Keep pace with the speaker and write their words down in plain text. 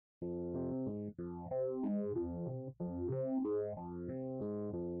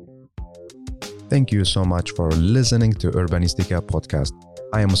Thank you so much for listening to Urbanistica podcast.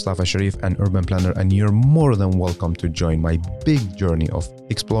 I am Mustafa Sharif, an urban planner, and you're more than welcome to join my big journey of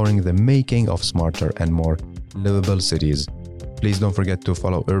exploring the making of smarter and more livable cities. Please don't forget to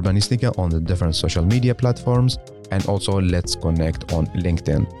follow Urbanistica on the different social media platforms, and also let's connect on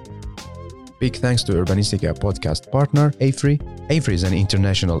LinkedIn. Big thanks to Urbanistica podcast partner AFRY. AFRY is an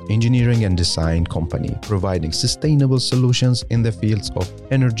international engineering and design company providing sustainable solutions in the fields of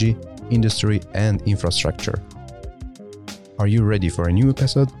energy, industry, and infrastructure. Are you ready for a new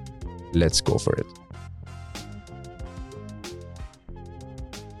episode? Let's go for it.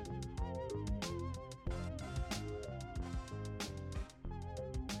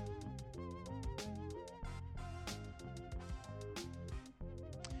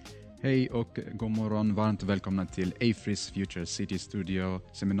 Hej och god morgon, varmt välkomna till AFRYs Future City Studio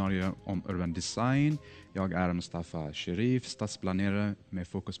seminarium om urban design. Jag är Mustafa Sharif, stadsplanerare med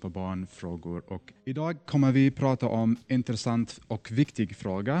fokus på barnfrågor, och idag kommer vi prata om intressant och viktig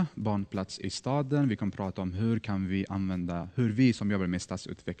fråga, barnplats i staden. Vi kommer prata om hur vi som jobbar med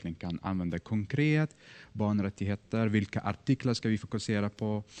stadsutveckling kan använda konkret barnrättigheter, vilka artiklar ska vi fokusera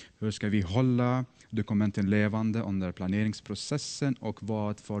på, hur ska vi hålla dokumenten levande under planeringsprocessen och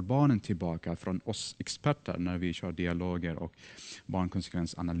vad får barnen tillbaka från oss experter när vi kör dialoger och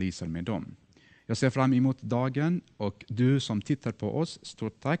barnkonsekvensanalyser med dem. Jag ser fram emot dagen, och du som tittar på oss,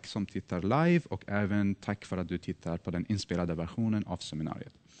 stort tack som tittar live, och även tack för att du tittar på den inspelade versionen av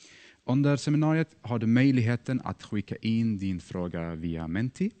seminariet. Under seminariet har du möjligheten att skicka in din fråga via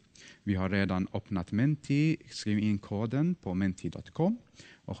Menti. Vi har redan öppnat Menti, skriv in koden på menti.com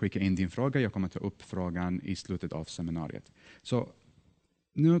och skicka in din fråga. Jag kommer ta upp frågan i slutet av seminariet. Så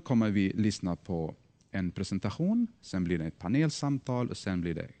nu kommer vi lyssna på en presentation, sen blir det ett panelsamtal och sen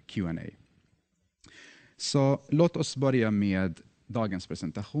blir det Q&A. Så låt oss börja med dagens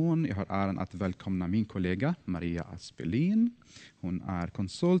presentation. Jag har äran att välkomna min kollega Maria Aspelin. Hon är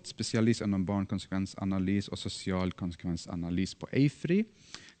konsult, specialist inom barnkonsekvensanalys och social konsekvensanalys på AFRY.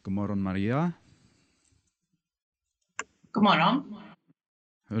 God morgon Maria. God morgon.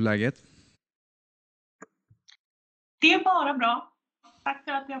 Hur är läget? Det är bara bra. Tack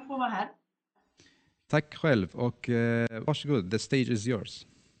för att jag får vara här. Tack själv, och varsågod, the stage is yours.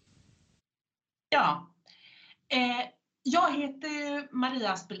 Ja, jag heter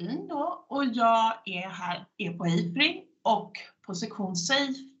Maria Aspelin då, och jag är på AFRY och på sektion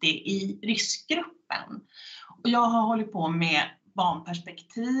Safety i riskgruppen. Och jag har hållit på med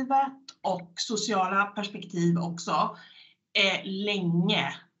barnperspektivet och sociala perspektiv också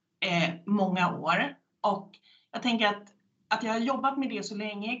länge, många år. Och jag tänker att jag har jobbat med det så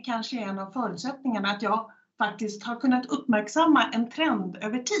länge kanske är en av förutsättningarna att jag faktiskt har kunnat uppmärksamma en trend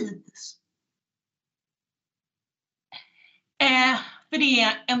över tid. För det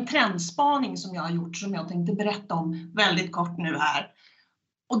är en trendspaning som jag har gjort som jag tänkte berätta om väldigt kort nu här.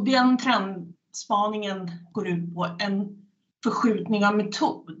 Och den trendspaningen går ut på en förskjutning av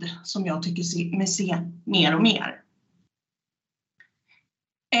metod som jag tycker mig se mer och mer.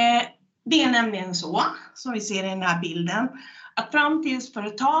 Det är nämligen så, som vi ser i den här bilden, att fram tills för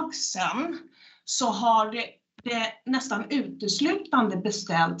ett tag sedan så har det nästan uteslutande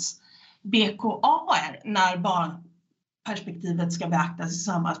beställts BKAR när barnperspektivet ska beaktas i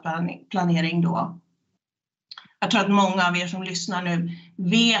samhällsplanering då. Jag tror att många av er som lyssnar nu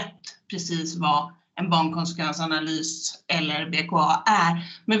vet precis vad en barnkonsekvensanalys eller BKA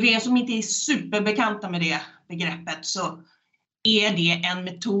är. Men för er som inte är superbekanta med det begreppet så är det en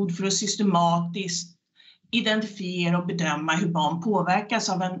metod för att systematiskt identifiera och bedöma hur barn påverkas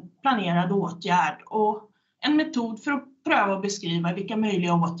av en planerad åtgärd, och en metod för att pröva och beskriva vilka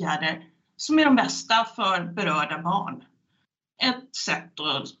möjliga åtgärder som är de bästa för berörda barn. Ett sätt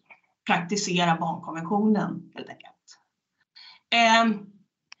att praktisera barnkonventionen helt enkelt.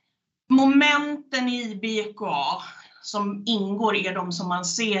 Momenten i BKA som ingår är de som man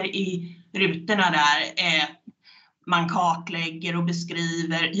ser i rutorna där. Man kartlägger och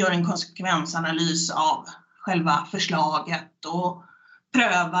beskriver, gör en konsekvensanalys av själva förslaget och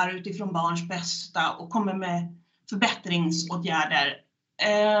prövar utifrån barns bästa och kommer med förbättringsåtgärder.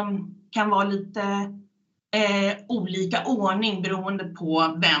 Kan vara lite olika ordning beroende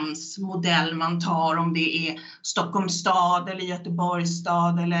på vems modell man tar, om det är Stockholms stad eller Göteborgs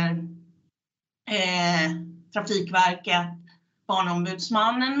stad eller Trafikverket,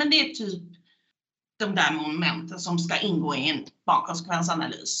 Barnombudsmannen, men det är typ de där momenten som ska ingå i en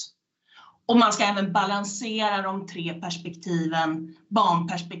barnkonsekvensanalys. Och man ska även balansera de tre perspektiven,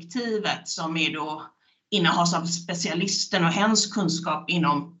 barnperspektivet som är då innehas av specialisten och hens kunskap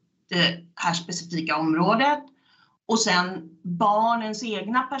inom det här specifika området. Och sen barnens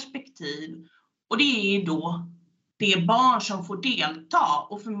egna perspektiv Och det är då det barn som får delta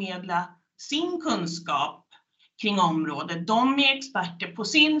och förmedla sin kunskap kring området. De är experter på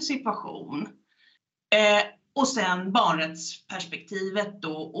sin situation. Och sen barnrättsperspektivet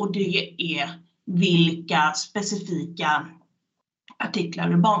då, och det är vilka specifika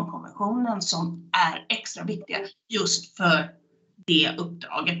artiklar i barnkonventionen som är extra viktiga just för det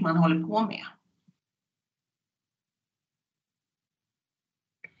uppdraget man håller på med.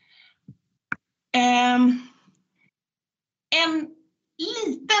 En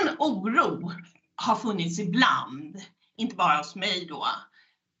liten oro har funnits ibland, inte bara hos mig då,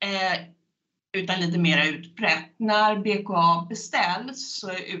 utan lite mer utbrett. När BKA beställs,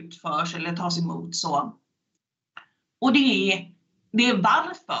 utförs eller tas emot så. Och det är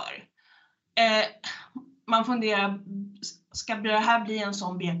varför. Man funderar, ska det här bli en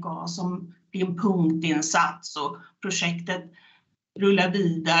sån BKA som blir en punktinsats och projektet rullar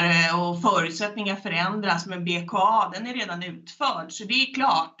vidare och förutsättningar förändras, men BKA den är redan utförd så det är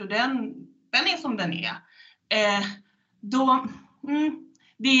klart och den är som den är.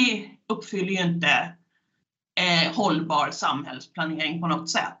 Det uppfyller ju inte hållbar samhällsplanering på något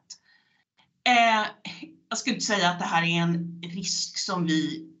sätt. Jag skulle inte säga att det här är en risk som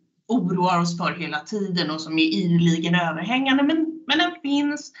vi oroar oss för hela tiden och som är ideligen överhängande, men den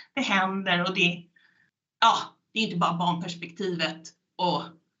finns, det händer och det är inte bara barnperspektivet och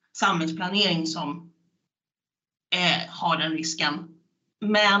samhällsplanering som har den risken.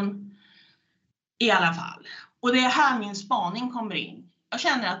 Men i alla fall. Och det är här min spaning kommer in. Jag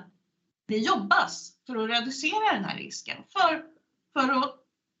känner att det jobbas för att reducera den här risken. För att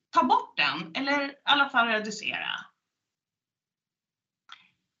ta bort den. Eller i alla fall reducera.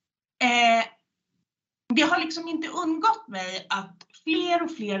 Det har liksom inte undgått mig att fler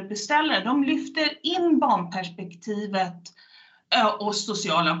och fler beställare, de lyfter in barnperspektivet och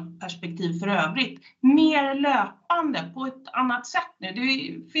sociala perspektiv för övrigt mer löpande på ett annat sätt nu.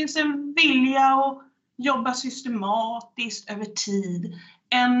 Det finns en vilja att jobba systematiskt över tid.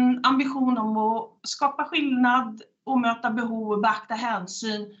 En ambition om att skapa skillnad och möta behov och beakta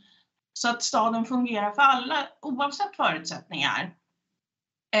hänsyn så att staden fungerar för alla oavsett förutsättningar.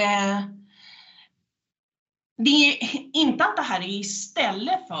 Det är inte att det här är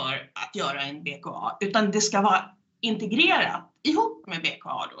istället för att göra en BKA, utan det ska vara integrerat ihop med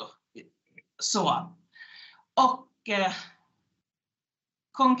BKA då. Så. Och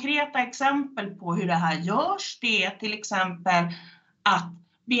konkreta exempel på hur det här görs, det är till exempel att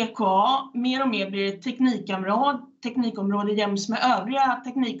BKA mer och mer blir ett teknikområde jäms med övriga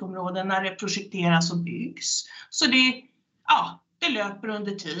teknikområden när det projekteras och byggs. Så det löper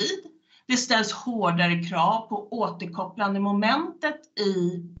under tid. Det ställs hårdare krav på återkopplande momentet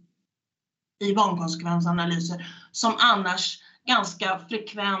i barnkonsekvensanalyser som annars ganska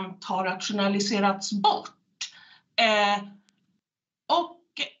frekvent har rationaliserats bort.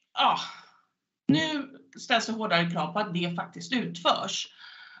 Nu ställs det hårdare krav på att det faktiskt utförs.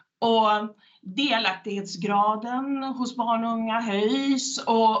 Och delaktighetsgraden hos barn och unga höjs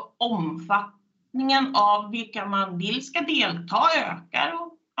och omfattningen av vilka man vill ska delta ökar. Och,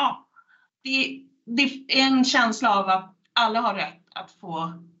 det är en känsla av att alla har rätt att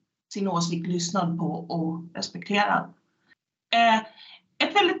få sin åsikt lyssnad på och respekterad.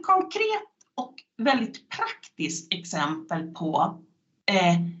 Ett väldigt konkret och väldigt praktiskt exempel på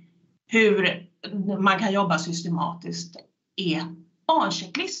hur man kan jobba systematiskt är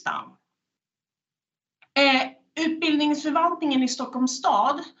barnchecklistan. Utbildningsförvaltningen i Stockholms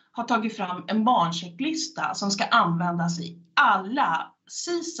stad har tagit fram en barnchecklista som ska användas i alla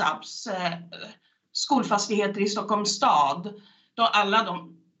SISABs skolfastigheter i Stockholms stad. Där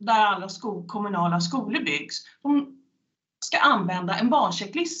alla kommunala skolor byggs. De ska använda en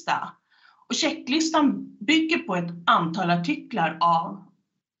barnchecklista. Och checklistan bygger på ett antal artiklar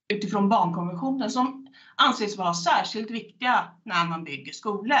utifrån barnkonventionen som anses vara särskilt viktiga när man bygger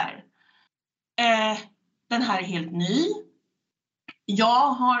skolor. Den här är helt ny. Jag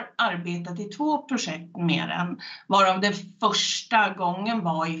har arbetat i 2 projekt med den, varav det första gången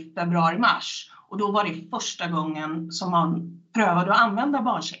var i februari-mars. Och då var det första gången som man prövade att använda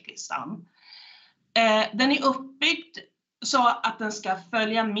barnchecklistan. Den är uppbyggd så att den ska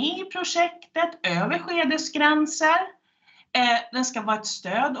följa med i projektet över skedesgränser. Den ska vara ett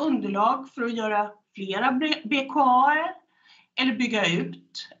stöd, underlag för att göra flera BKA eller bygga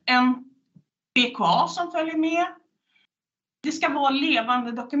ut en BKA som följer med. Det ska vara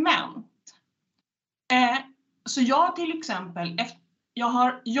levande dokument. Så jag till exempel, jag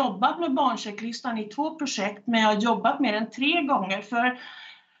har jobbat med barnchecklistan i 2 projekt, men jag har jobbat med den 3 gånger. För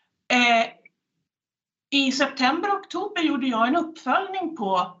i september och oktober gjorde jag en uppföljning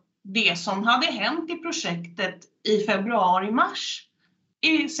på det som hade hänt i projektet i februari-mars,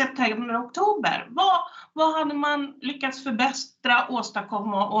 i september och oktober. Vad hade man lyckats förbättra,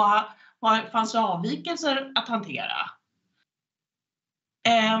 åstadkomma och vad fanns avvikelser att hantera?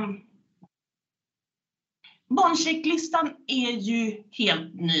 Barnchecklistan är ju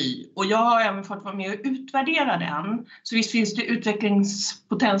helt ny och jag har även fått vara med och utvärdera den. Så visst finns det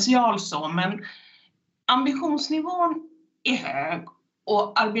utvecklingspotential så, men ambitionsnivån är hög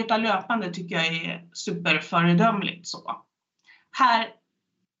och arbeta löpande tycker jag är superföredömligt så. Här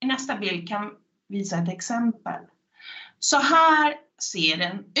i nästa bild kan visa ett exempel. Så här ser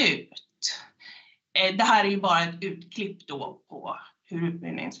den ut. Det här är ju bara ett utklipp då på hur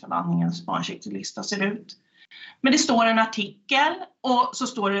utbildningsförvaltningens barnchecklista ser ut. Men det står en artikel och så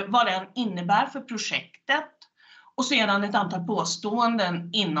står det vad den innebär för projektet och sedan ett antal påståenden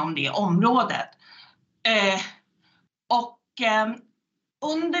inom det området.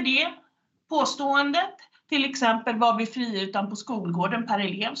 Under det påståendet, till exempel vad blir friytan på skolgården per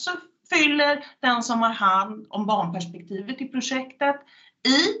elev, så fyller den som har hand om barnperspektivet i projektet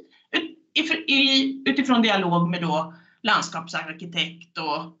utifrån dialog med då landskapsarkitekt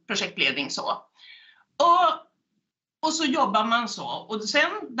och projektledning så. Och så jobbar man så. Och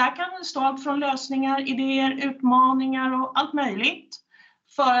sen där kan det stå allt från lösningar, idéer, utmaningar och allt möjligt.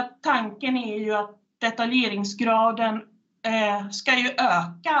 För att tanken är ju att detaljeringsgraden ska ju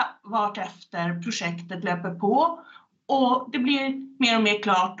öka vart efter projektet löper på. Och det blir mer och mer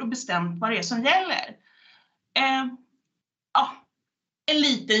klart och bestämt vad det är som gäller. En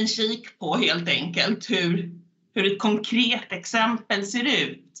liten kik på helt enkelt hur ett konkret exempel ser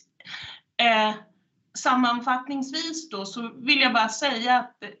ut. Sammanfattningsvis då så vill jag bara säga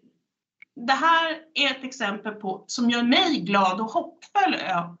att det här är ett exempel på som gör mig glad och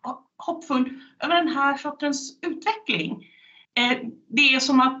hoppfull över den här sortens utveckling. Det är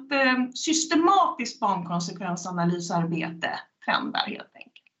som att systematiskt barnkonsekvensanalysarbete trendar helt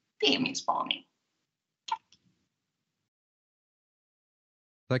enkelt. Det är min spaning.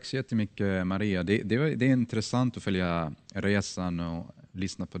 Tack så jättemycket Maria. Det är intressant att följa resan och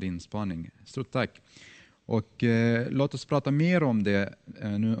lyssna på din spaning. Stort tack. Och låt oss prata mer om det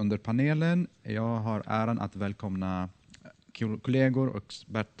nu under panelen. Jag har äran att välkomna kollegor och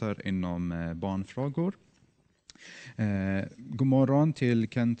experter inom barnfrågor. God morgon till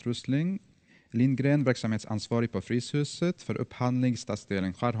Kent Rusling Lindgren, verksamhetsansvarig på Fryshuset för upphandling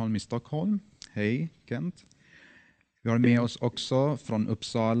stadsdelen Skärholm i Stockholm. Hej Kent. Vi har med oss också från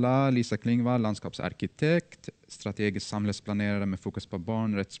Uppsala Lisa Klingvall, landskapsarkitekt, strategisk samhällsplanerare med fokus på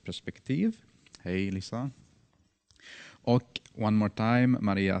barnrättsperspektiv. Hej Lisa. Och one more time,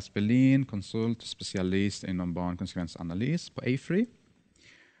 Maria Aspelin, konsult, specialist inom barnkonsekvensanalys på AFRY.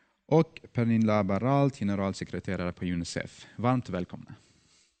 Och Pernilla Baralt, generalsekreterare på UNICEF. Varmt välkomna.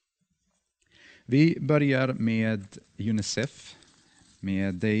 Vi börjar med UNICEF,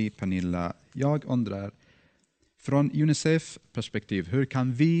 med dig Pernilla. Jag undrar, från UNICEF-perspektiv, hur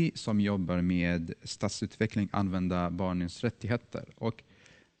kan vi som jobbar med stadsutveckling använda barnens rättigheter? Och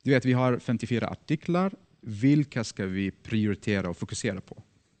du vet, vi har 54 artiklar. Vilka ska vi prioritera och fokusera på?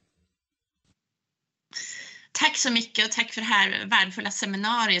 Tack så mycket och tack för det här värdefulla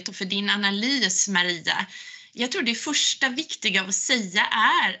seminariet och för din analys, Maria. Jag tror det första viktiga att säga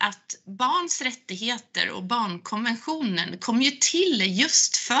är att barns rättigheter och barnkonventionen kom ju till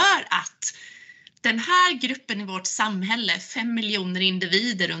just för att den här gruppen i vårt samhälle, 5 miljoner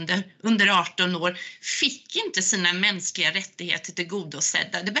individer under 18 år, fick inte sina mänskliga rättigheter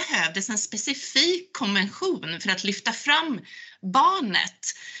tillgodosedda. Det behövdes en specifik konvention för att lyfta fram barnet.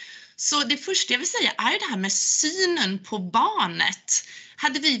 Så det första jag vill säga är det här med synen på barnet.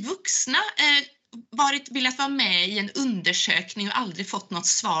 Hade vi vuxna velat vara med i en undersökning och aldrig fått något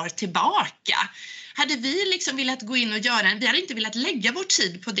svar tillbaka? Hade vi velat gå in och vi hade inte velat lägga vår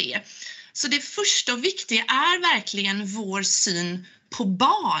tid på det. Så det första och viktiga är verkligen vår syn på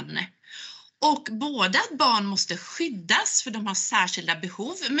barn. Och både att barn måste skyddas för de har särskilda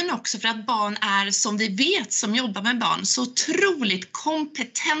behov, men också för att barn är, som vi vet som jobbar med barn, så otroligt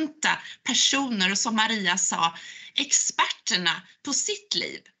kompetenta personer och som Maria sa, experterna på sitt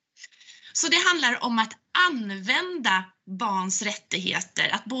liv. Så det handlar om att använda barns rättigheter,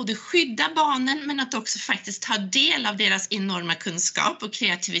 att både skydda barnen men att också faktiskt ta del av deras enorma kunskap och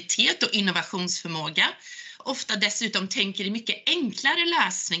kreativitet och innovationsförmåga. Ofta dessutom tänker i mycket enklare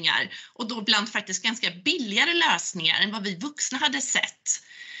lösningar och då ibland faktiskt ganska billigare lösningar än vad vi vuxna hade sett.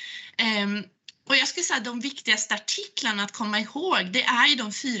 Och jag skulle säga att de viktigaste artiklarna att komma ihåg, det är ju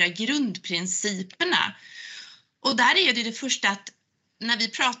de 4 grundprinciperna. Och där är det första att när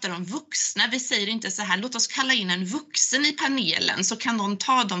vi pratar om vuxna, vi säger inte så här, låt oss kalla in en vuxen i panelen så kan de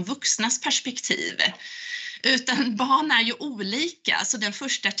ta de vuxnas perspektiv. Utan barn är ju olika, så den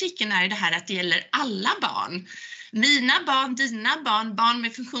första artikeln är det här att det gäller alla barn. Mina barn, dina barn, barn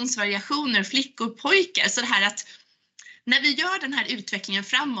med funktionsvariationer, flickor, pojkar. Så det här att när vi gör den här utvecklingen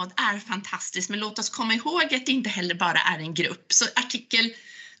framåt är fantastiskt, men låt oss komma ihåg att det inte heller bara är en grupp. Så artikel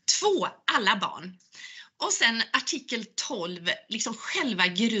 2, alla barn. Och sen artikel 12, liksom själva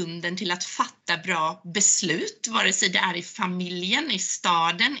grunden till att fatta bra beslut, vare sig det är i familjen, i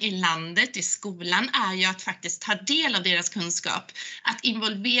staden, i landet, i skolan, är ju att faktiskt ta del av deras kunskap, att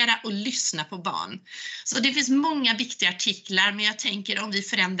involvera och lyssna på barn. Så det finns många viktiga artiklar, men jag tänker om vi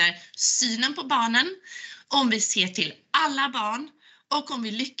förändrar synen på barnen, om vi ser till alla barn och om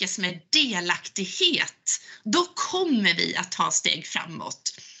vi lyckas med delaktighet, då kommer vi att ta steg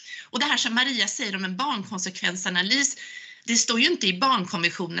framåt. Och det här som Maria säger om en barnkonsekvensanalys, det står ju inte i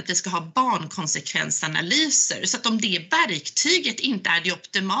barnkonventionen att vi ska ha barnkonsekvensanalyser. Så att om det verktyget inte är det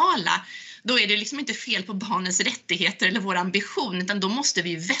optimala, då är det liksom inte fel på barnens rättigheter eller vår ambition, utan då måste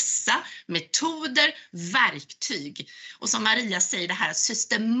vi vässa metoder, verktyg. Och som Maria säger, det här att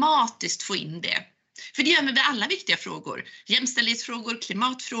systematiskt få in det. För det gör vi med alla viktiga frågor. Jämställdhetsfrågor,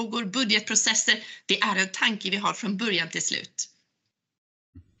 klimatfrågor, budgetprocesser. Det är en tanke vi har från början till slut.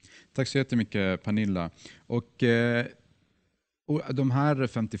 Tack så jättemycket Pernilla. Och de här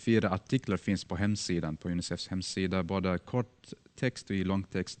 54 artiklar finns på hemsidan, på Unicefs hemsida, både kort text och i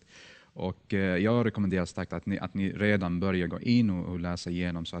långtext. Och jag rekommenderar starkt att ni redan börjar gå in och läsa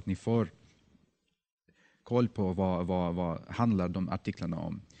igenom så att ni får koll på vad handlar de artiklarna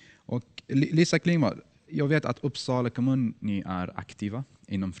om. Och Lisa Klingvall, jag vet att Uppsala kommun, ni är aktiva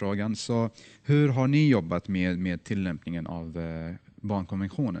inom frågan. Så hur har ni jobbat med tillämpningen av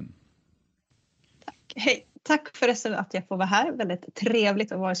barnkonventionen? Hej, tack förresten att jag får vara här. Väldigt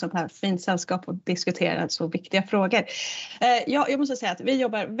trevligt att vara i sånt här fint sällskap och diskutera så viktiga frågor. Jag måste säga att vi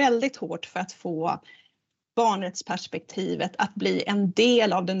jobbar väldigt hårt för att få barnrättsperspektivet att bli en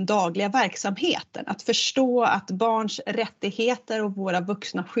del av den dagliga verksamheten. Att förstå att barns rättigheter och våra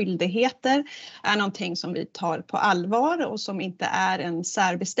vuxna skyldigheter är någonting som vi tar på allvar och som inte är en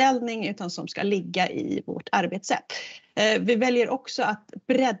särbeställning utan som ska ligga i vårt arbetssätt. Vi väljer också att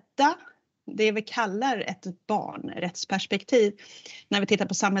bredda det vi kallar ett barnrättsperspektiv när vi tittar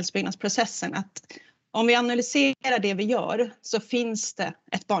på samhällsbyggnadsprocessen. Att om vi analyserar det vi gör så finns det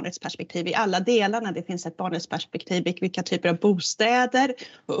ett barnrättsperspektiv i alla delarna. Det finns ett barnrättsperspektiv i vilka typer av bostäder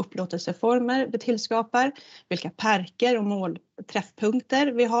och upplåtelseformer vi tillskapar, vilka parker och målträffpunkter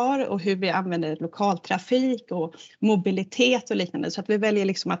vi har och hur vi använder lokaltrafik och mobilitet och liknande. Så att vi väljer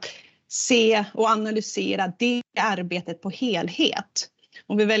liksom att se och analysera det arbetet på helhet.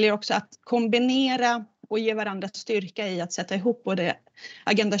 Och vi väljer också att kombinera och ge varandra styrka i att sätta ihop både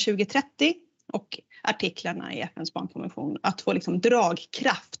Agenda 2030 och artiklarna i FN:s barnkonvention. Att få liksom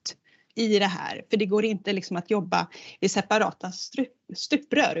dragkraft i det här. För det går inte liksom att jobba i separata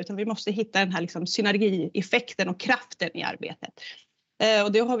stuprör utan vi måste hitta den här liksom synergieffekten och kraften i arbetet.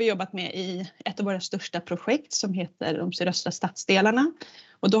 Och det har vi jobbat med i ett av våra största projekt som heter de sydöstra stadsdelarna.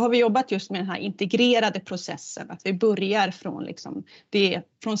 Och då har vi jobbat just med den här integrerade processen. Att vi börjar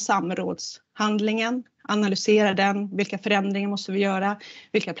från samrådshandlingen, analyserar den, vilka förändringar måste vi göra,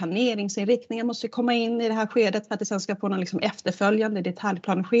 vilka planeringsinriktningar måste komma in i det här skedet för att det sen ska få någon liksom efterföljande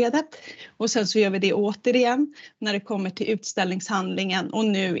detaljplaneskedet. Och sen så gör vi det återigen när det kommer till utställningshandlingen och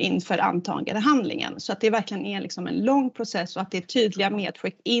nu inför antagandehandlingen. Så att det verkligen är liksom en lång process och att det är tydliga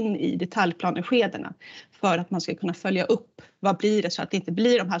medskick in i detaljplaneskedena för att man ska kunna följa upp vad blir det så att det inte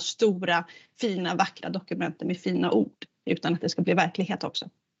blir de här stora, fina, vackra dokumenten med fina ord utan att det ska bli verklighet också.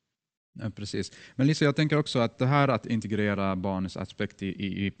 Ja, precis. Men Lisa, jag tänker också att det här att integrera barnets aspekt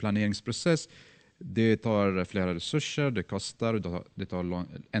i planeringsprocess, det tar flera resurser, det kostar, det tar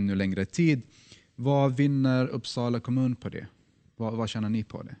ännu längre tid. Vad vinner Uppsala kommun på det? Vad känner ni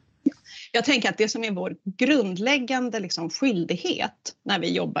på det? Jag tänker att det som är vår grundläggande liksom skyldighet när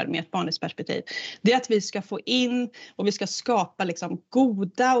vi jobbar med ett barnrättsperspektiv, det är att vi ska få in och vi ska skapa liksom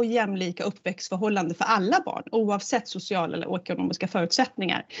goda och jämlika uppväxtförhållanden för alla barn oavsett sociala eller ekonomiska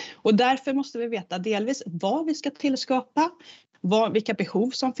förutsättningar. Och därför måste vi veta delvis vad vi ska tillskapa, vilka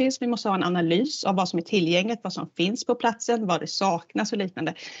behov som finns. Vi måste ha en analys av vad som är tillgängligt, vad som finns på platsen, vad det saknas och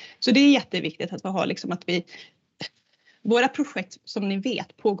liknande. Så det är jätteviktigt att vi har liksom att våra projekt som ni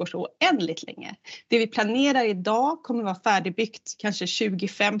vet pågår så oändligt länge. Det vi planerar idag kommer vara färdigbyggt kanske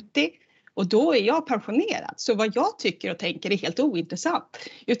 2050 och då är jag pensionerad. Så vad jag tycker och tänker är helt ointressant.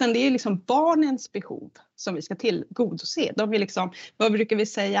 Utan det är liksom barnens behov som vi ska tillgodose. De är liksom, vad brukar vi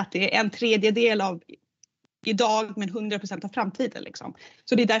säga, att det är 1/3 av idag men 100% av framtiden. Liksom.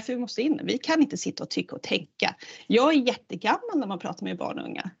 Så det är därför vi måste in. Vi kan inte sitta och tycka och tänka. Jag är jättegammal när man pratar med barn och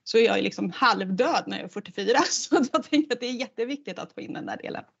unga. Så jag är liksom halvdöd när jag är 44. Så jag tänker att det är jätteviktigt att få in den där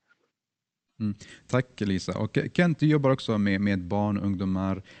delen. Tack Lisa. Och Kent, du jobbar också med barn,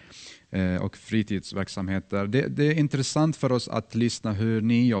 ungdomar och fritidsverksamheter. Det är intressant för oss att lyssna hur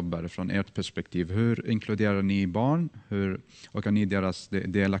ni jobbar från ert perspektiv. Hur inkluderar ni barn? Hur ökar ni deras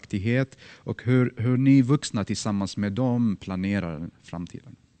delaktighet? Och hur ni vuxna tillsammans med dem planerar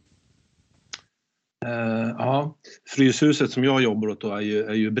framtiden? Ja, Fryshuset som jag jobbar åt då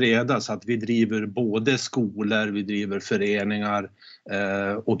är ju breda, så att vi driver både skolor, vi driver föreningar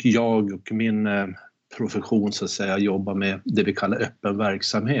och jag och min profession så att säga jobbar med det vi kallar öppen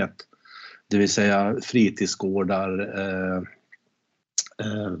verksamhet. Det vill säga fritidsgårdar,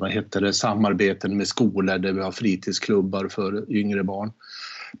 samarbeten med skolor där vi har fritidsklubbar för yngre barn,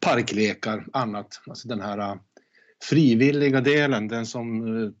 parklekar, annat. Alltså den här frivilliga delen, den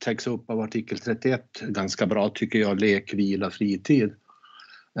som täcks upp av artikel 31 ganska bra tycker jag, lek, vila, fritid.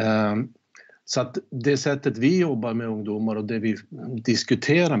 Så att det sättet vi jobbar med ungdomar och det vi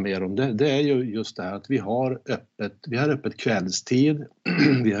diskuterar mer om det är ju just det här att vi har öppet kvällstid,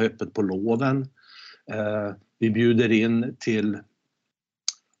 vi har öppet på loven, vi bjuder in till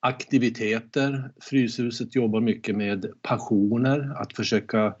aktiviteter. Fryshuset jobbar mycket med passioner, att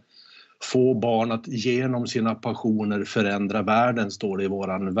försöka få barn att genom sina passioner förändra världen, står det i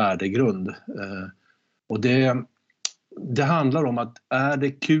våran värdegrund. Och det handlar om att är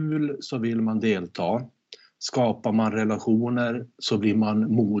det kul så vill man delta. Skapar man relationer så blir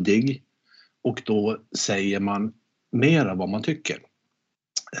man modig och då säger man mera vad man tycker.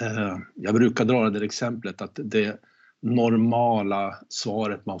 Jag brukar dra det exemplet att det normala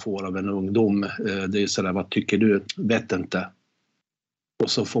svaret man får av en ungdom, det är sådär, vad tycker du? Vet inte.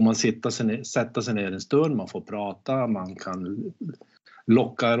 Och så får man sätta sig ner en stund, man får prata, man kan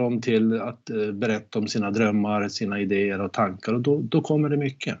locka dem till att berätta om sina drömmar, sina idéer och tankar, och då kommer det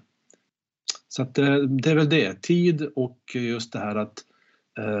mycket. Så att det är väl det, tid och just det här att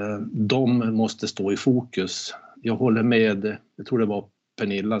de måste stå i fokus. Jag håller med, jag tror det var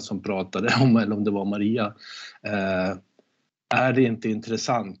Pernilla som pratade om, eller om det var Maria. Är det inte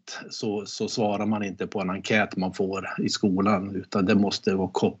intressant så svarar man inte på en enkät man får i skolan, utan det måste vara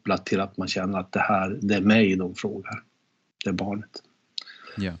kopplat till att man känner att det är mig de frågar, det är barnet.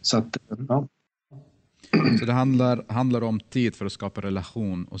 Ja. Så att, ja. Så det handlar om tid för att skapa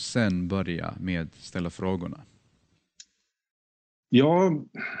relation och sen börja med ställa frågorna. Ja,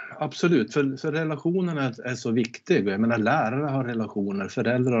 absolut. För relationerna är så viktiga. Jag menar, lärare har relationer,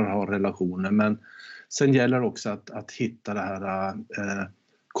 föräldrar har relationer, men sen gäller det också att hitta det här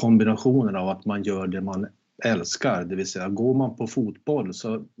kombinationen av att man gör det man älskar. Det vill säga, går man på fotboll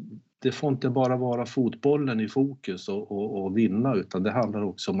så det får inte bara vara fotbollen i fokus och vinna, utan det handlar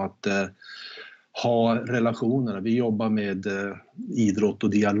också om att ha relationerna. Vi jobbar med idrott och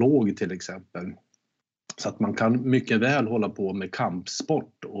dialog till exempel. Så att man kan mycket väl hålla på med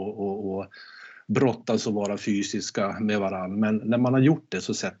kampsport och brottas och vara fysiska med varandra. Men när man har gjort det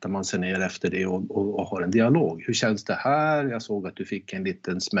så sätter man sig ner efter det och har en dialog. Hur känns det här? Jag såg att du fick en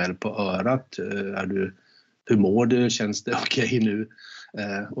liten smäll på örat. Hur mår du? Känns det okej nu?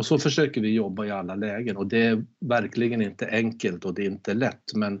 Och så försöker vi jobba i alla lägen. Och det är verkligen inte enkelt och det är inte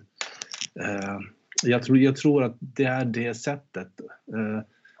lätt. Men jag tror att det är det sättet.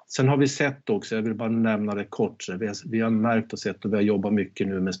 Sen har vi sett också, jag vill bara nämna det kort, vi har märkt och sett, och vi har jobbat mycket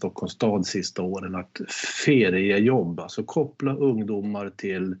nu med Stockholms stad sista åren, att feriejobb, alltså koppla ungdomar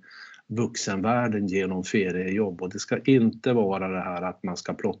till vuxenvärlden genom feriejobb. Och det ska inte vara det här att man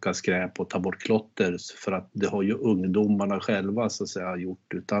ska plocka skräp och ta bort klotter, för att det har ju ungdomarna själva så att säga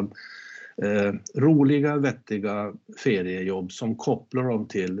gjort, utan roliga, vettiga feriejobb som kopplar dem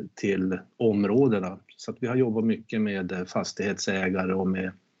till områdena. Så att vi har jobbat mycket med fastighetsägare och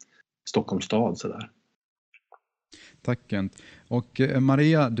med Stockholms stad. Sådär. Tack Kent. Och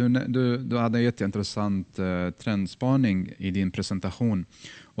Maria, du hade en jätteintressant trendspaning i din presentation.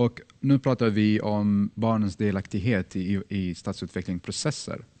 Och nu pratar vi om barnens delaktighet i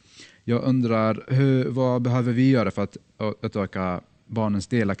stadsutvecklingsprocesser. Jag undrar, vad behöver vi göra för att öka barnens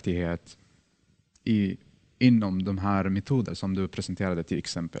delaktighet inom de här metoder som du presenterade till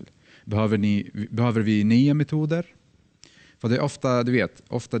exempel? Behöver vi nya metoder? För det är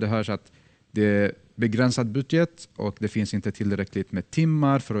ofta det hörs att det är begränsad budget och det finns inte tillräckligt med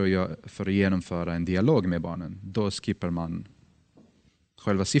timmar för att genomföra en dialog med barnen. Då skippar man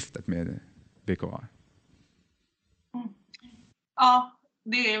själva syftet med BKA. Ja,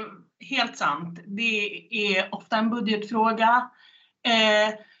 det är helt sant. Det är ofta en budgetfråga.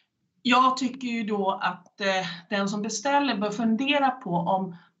 Jag tycker ju då att den som beställer bör fundera på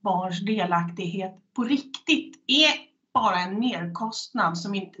om barns delaktighet på riktigt är bara en merkostnad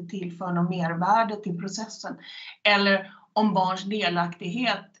som inte tillför någon mervärde till processen. Eller om barns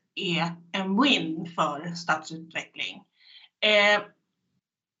delaktighet är en win för stadsutveckling.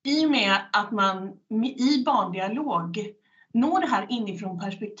 I och med att man i barndialog når det här inifrån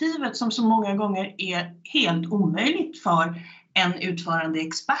perspektivet som så många gånger är helt omöjligt för en utförande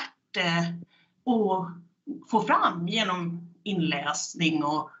expert att få fram genom inläsning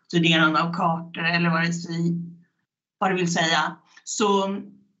och studerande av kartor eller vad det vill säga. Så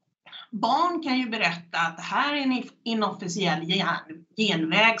barn kan ju berätta att det här är en inofficiell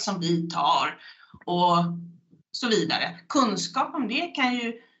genväg som vi tar och så vidare. Kunskap om det kan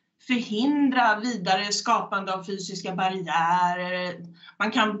ju förhindra vidare skapande av fysiska barriärer.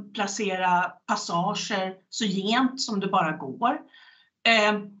 Man kan placera passager så gent som det bara går.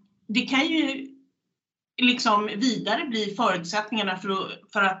 Det kan ju liksom vidare bli förutsättningarna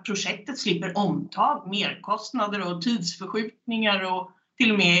för att projektet slipper omtag, merkostnader och tidsförskjutningar och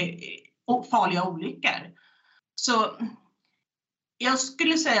till och med farliga olyckor. Så jag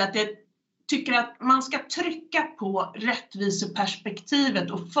skulle säga att jag tycker att man ska trycka på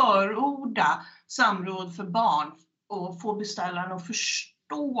rättviseperspektivet och förorda samråd för barn och få beställaren att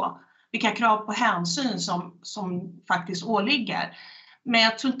förstå vilka krav på hänsyn som faktiskt åligger. Men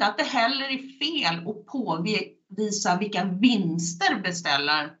jag tror inte att det heller är fel att påvisa vilka vinster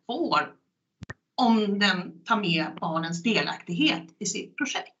beställaren får om den tar med barnens delaktighet i sitt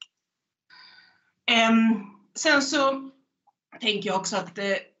projekt. Sen så tänker jag också att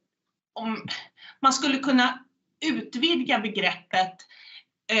om man skulle kunna utvidga begreppet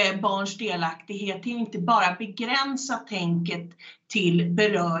barns delaktighet till inte bara begränsa tänket till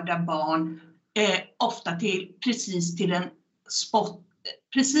berörda barn, ofta precis till den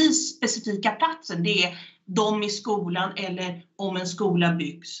precis specifika platsen. Det är de i skolan eller om en skola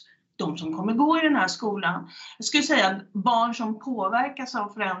byggs, de som kommer gå i den här skolan. Jag skulle säga att barn som påverkas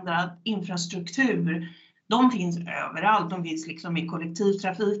av förändrad infrastruktur, de finns överallt. De finns liksom i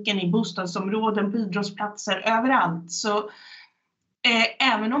kollektivtrafiken, i bostadsområden, på idrottsplatser, överallt. Så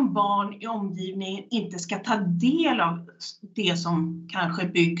även om barn i omgivningen inte ska ta del av det som kanske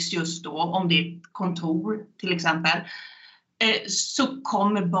byggs just då, om det är ett kontor till exempel, så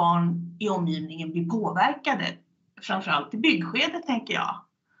kommer barn i omgivningen bli påverkade, framförallt i byggskedet tänker jag.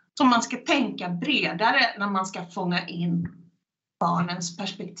 Så man ska tänka bredare när man ska fånga in barnens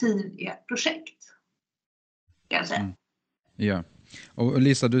perspektiv i ett projekt. Ja, och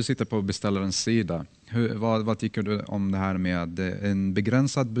Lisa, du sitter på beställarens sida. Vad tycker du om det här med en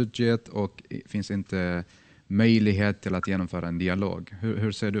begränsad budget och finns inte möjlighet till att genomföra en dialog?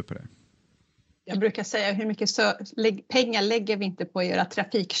 Hur ser du på det? Jag brukar säga hur mycket pengar lägger vi inte på att göra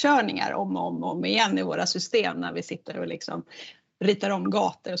trafikkörningar om igen i våra system när vi sitter och liksom ritar om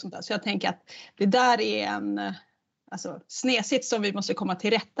gator och sånt där. Så jag tänker att det där är en snedsits som vi måste komma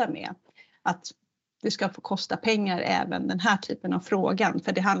till rätta med. Att det ska få kosta pengar även den här typen av frågan.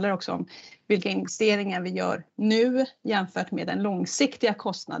 För det handlar också om vilka investeringar vi gör nu jämfört med den långsiktiga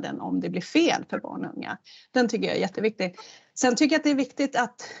kostnaden om det blir fel för barn och unga. Den tycker jag är jätteviktig. Sen tycker jag att det är viktigt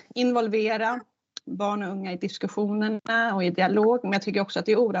att involvera barn och unga i diskussionerna och i dialog. Men jag tycker också att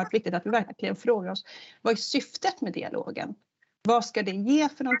det är oerhört viktigt att vi verkligen frågar oss, vad är syftet med dialogen? Vad ska det ge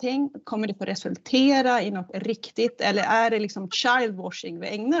för någonting? Kommer det få resultera i något riktigt? Eller är det liksom childwashing vi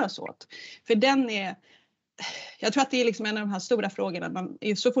ägnar oss åt? För jag tror att det är liksom en av de här stora frågorna.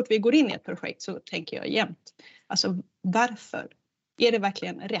 Så fort vi går in i ett projekt så tänker jag jämt. Alltså varför? Är det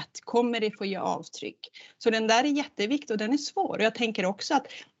verkligen rätt? Kommer det få ge avtryck? Så den där är jätteviktig och den är svår. Och jag tänker också att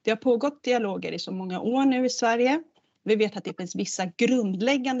det har pågått dialoger i så många år nu i Sverige. Vi vet att det finns vissa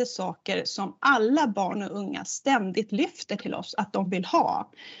grundläggande saker som alla barn och unga ständigt lyfter till oss att de vill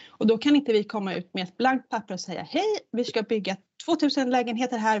ha. Och då kan inte vi komma ut med ett blankt papper och säga hej, vi ska bygga 2000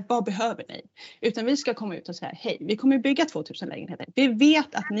 lägenheter här, vad behöver ni? Utan vi ska komma ut och säga hej, vi kommer bygga 2000 lägenheter. Vi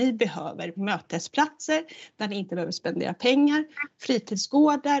vet att ni behöver mötesplatser där ni inte behöver spendera pengar,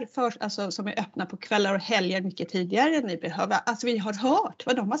 fritidsgårdar som är öppna på kvällar och helger mycket tidigare än ni behöver. Alltså vi har hört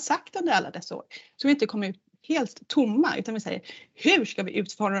vad de har sagt under alla dessa år. Så vi inte kommer ut helt tomma, utan vi säger hur ska vi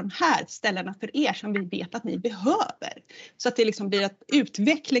utforma de här ställena för er som vi vet att ni behöver, så att det liksom blir en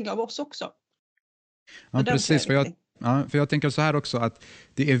utveckling av oss också. Ja, precis, för jag tänker så här också, att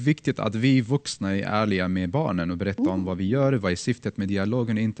det är viktigt att vi vuxna är ärliga med barnen och berättar om vad vi gör, vad är syftet med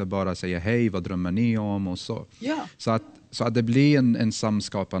dialogen, inte bara säga hej, vad drömmer ni om och så. Ja. Så att det blir en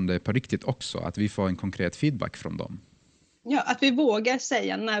samskapande på riktigt också, att vi får en konkret feedback från dem. Ja, att vi vågar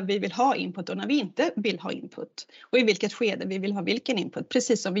säga när vi vill ha input och när vi inte vill ha input. Och i vilket skede vi vill ha vilken input.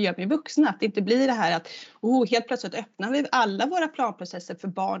 Precis som vi gör med vuxna. Att det inte blir det här att helt plötsligt öppnar vi alla våra planprocesser för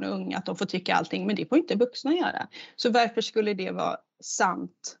barn och unga. Att de får tycka allting. Men det får inte vuxna göra. Så varför skulle det vara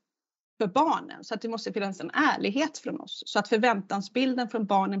sant för barnen? Så att det måste finnas en ärlighet från oss. Så att förväntansbilden från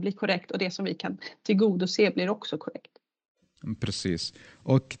barnen blir korrekt. Och det som vi kan tillgodose blir också korrekt. Precis.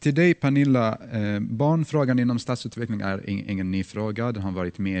 Och till dig Pernilla, barnfrågan inom stadsutveckling är ingen ny fråga. Den har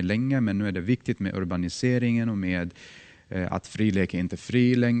varit med länge, men nu är det viktigt med urbaniseringen och med att frilek är inte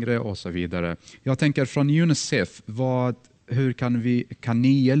fri längre och så vidare. Jag tänker från UNICEF, hur kan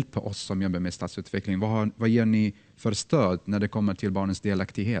ni hjälpa oss som jobbar med stadsutveckling? Vad ger ni för stöd när det kommer till barnens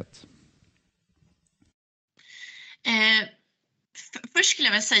delaktighet? Först skulle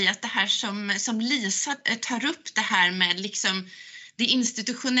jag vilja säga att det här som Lisa tar upp, det här med liksom det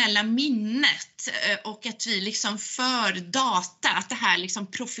institutionella minnet och att vi liksom för data, att det här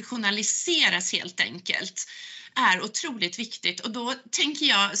liksom professionaliseras helt enkelt, är otroligt viktigt. Och då tänker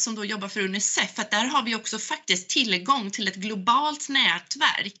jag som då jobbar för UNICEF att där har vi också faktiskt tillgång till ett globalt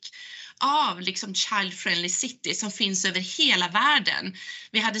nätverk av liksom child-friendly city som finns över hela världen.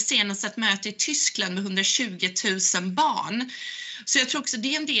 Vi hade senast ett möte i Tyskland med 120 000 barn. Så jag tror också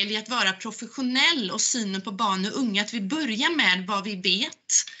det är en del i att vara professionell och synen på barn och unga, att vi börjar med vad vi vet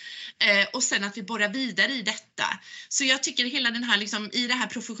och sen att vi borrar vidare i detta. Så jag tycker hela den här liksom, i det här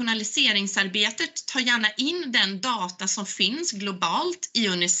professionaliseringsarbetet, ta gärna in den data som finns globalt i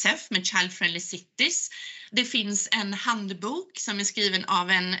UNICEF med child-friendly cities. Det finns en handbok som är skriven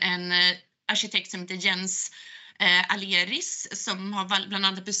av en arkitekt som heter Jens Aleris som har bland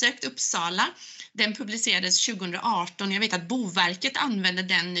annat besökt Uppsala. Den publicerades 2018. Jag vet att Boverket använder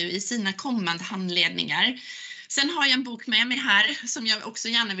den nu i sina kommande handledningar. Sen har jag en bok med mig här som jag också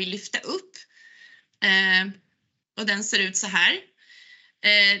gärna vill lyfta upp. Och den ser ut så här.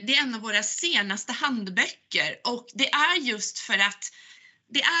 Det är en av våra senaste handböcker och det är just för att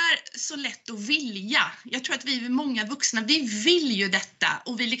det är så lätt att vilja. Jag tror att vi många vuxna, vi vill ju detta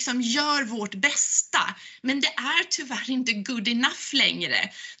och vi liksom gör vårt bästa. Men det är tyvärr inte good enough längre.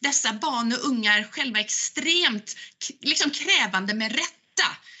 Dessa barn och unga är själva extremt liksom krävande med rätta.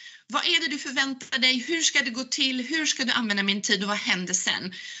 Vad är det du förväntar dig? Hur ska det gå till? Hur ska du använda min tid och vad händer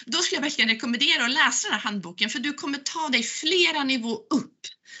sen? Då skulle jag verkligen rekommendera att läsa den här handboken, för du kommer ta dig flera nivåer upp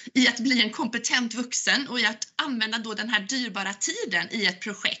i att bli en kompetent vuxen och i att använda då den här dyrbara tiden i ett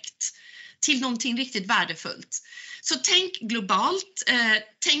projekt till någonting riktigt värdefullt. Så tänk globalt,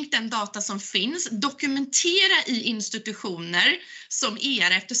 tänk den data som finns, dokumentera i institutioner som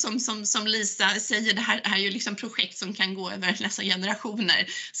er, eftersom som Lisa säger, det här är ju liksom projekt som kan gå över nästa generationer,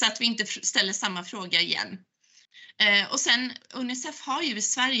 så att vi inte ställer samma fråga igen. Och sen UNICEF har ju i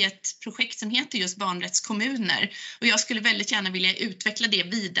Sverige ett projekt som heter just barnrättskommuner och jag skulle väldigt gärna vilja utveckla det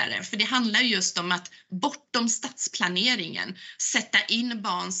vidare, för det handlar just om att bortom stadsplaneringen sätta in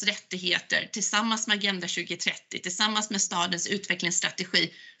barns rättigheter tillsammans med Agenda 2030, tillsammans med stadens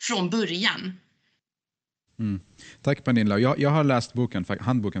utvecklingsstrategi från början. Tack Pernilla. Jag har läst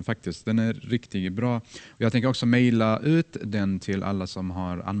handboken faktiskt. Den är riktigt bra. Och jag tänker också mejla ut den till alla som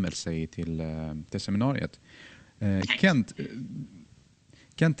har anmält sig till seminariet. Kent,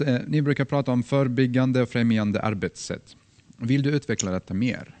 ni brukar prata om förebyggande och främjande arbetssätt. Vill du utveckla detta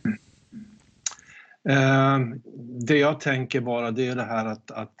mer? Det jag tänker bara, det är det här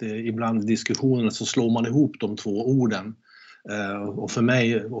att ibland i diskussioner så slår man ihop de två orden. Och för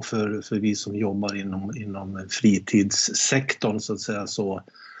mig och för vi som jobbar inom fritidssektorn så att säga, så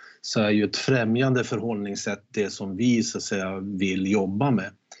är ju ett främjande förhållningssätt det som vi så att säga vill jobba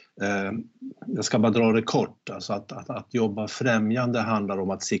med. Jag ska bara dra det kort, alltså att jobba främjande handlar om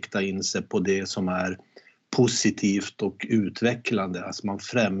att sikta in sig på det som är positivt och utvecklande, alltså man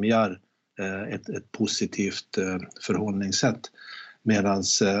främjar ett positivt förhållningssätt, medan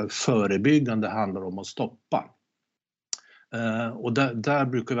förebyggande handlar om att stoppa. Och där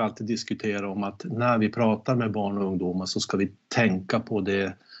brukar vi alltid diskutera om att när vi pratar med barn och ungdomar så ska vi tänka på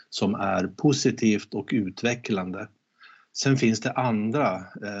det som är positivt och utvecklande. Sen finns det andra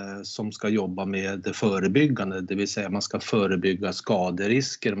som ska jobba med det förebyggande, det vill säga man ska förebygga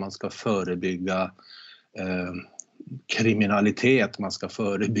skaderisker, man ska förebygga kriminalitet, man ska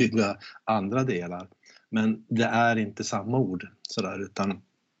förebygga andra delar. Men det är inte samma ord sådär, utan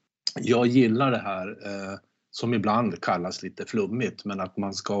jag gillar det här som ibland kallas lite flummigt, men att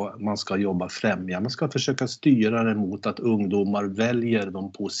man ska jobba främja, man ska försöka styra det mot att ungdomar väljer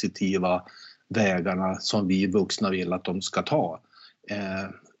de positiva vägarna som vi vuxna vill att de ska ta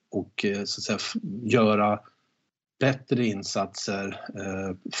och så att säga göra bättre insatser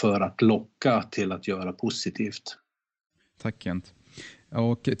för att locka till att göra positivt. Tack Kent.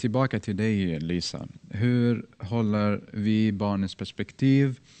 Och tillbaka till dig Lisa. Hur håller vi barnens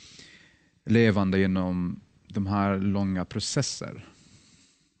perspektiv levande genom de här långa processer?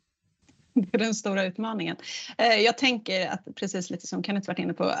 Det är den stora utmaningen. Jag tänker att, precis lite som Kenneth varit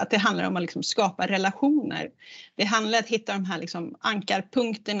inne på, att det handlar om att liksom skapa relationer. Det handlar om att hitta de här liksom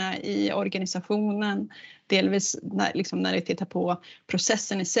ankarpunkterna i organisationen. Delvis när vi tittar på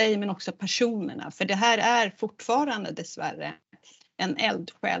processen i sig, men också personerna. För det här är fortfarande dessvärre en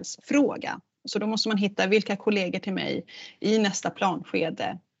eldsjälsfråga. Så då måste man hitta vilka kollegor till mig i nästa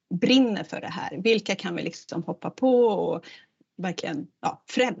planskede brinner för det här. Vilka kan vi liksom hoppa på och verkligen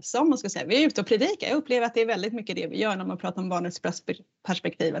frälsa, om man ska säga. Vi är ute och predikar. Jag upplever att det är väldigt mycket det vi gör när man pratar om barnets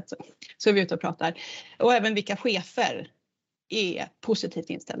perspektivet. Så är vi ute och pratar. Och även vilka chefer är positivt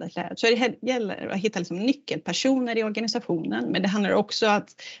inställda till det här. Så det gäller att hitta liksom nyckelpersoner i organisationen. Men det handlar också om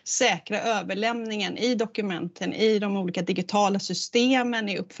att säkra överlämningen i dokumenten, i de olika digitala systemen,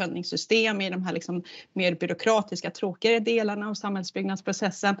 i uppföljningssystem, i de här liksom mer byråkratiska, tråkigare delarna av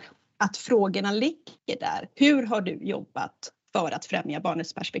samhällsbyggnadsprocessen. Att frågorna ligger där. Hur har du jobbat för att främja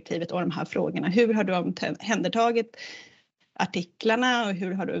barnets perspektivet och de här frågorna? Hur har du omhändertagit artiklarna och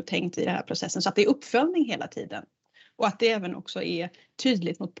hur har du tänkt i den här processen? Så att det är uppföljning hela tiden. Och att det även också är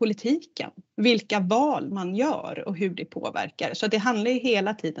tydligt mot politiken. Vilka val man gör och hur det påverkar. Så det handlar ju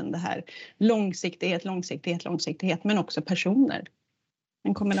hela tiden om det här långsiktighet, men också personer.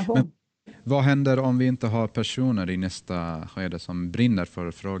 En kombination. Men vad händer om vi inte har personer i nästa skede som brinner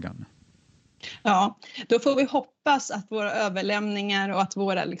för frågan? Ja, då får vi hoppas att våra överlämningar och att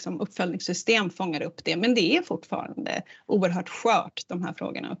våra liksom uppföljningssystem fångar upp det. Men det är fortfarande oerhört skört, de här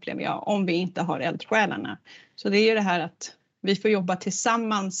frågorna, upplever jag, om vi inte har eldsjälarna. Så det är ju det här att vi får jobba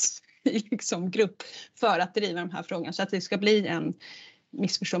tillsammans i liksom grupp för att driva de här frågorna. Så att det ska bli en,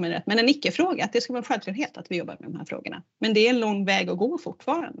 missförstå mig rätt, men en icke-fråga. Att det ska vara en självklarhet att vi jobbar med de här frågorna. Men det är en lång väg att gå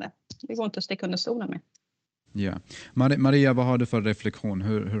fortfarande. Det går inte att sticka under stolen med. Ja. Maria, vad har du för reflektion?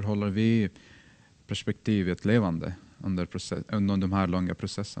 Hur håller vi perspektivet levande under de här långa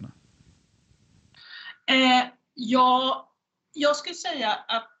processerna? Jag skulle säga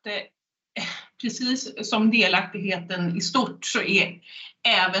att precis som delaktigheten i stort så är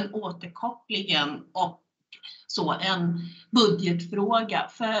även återkopplingen och så en budgetfråga.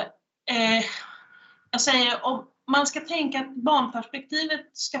 För jag säger, om man ska tänka att barnperspektivet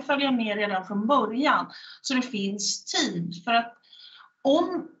ska följa med redan från början så det finns tid. För att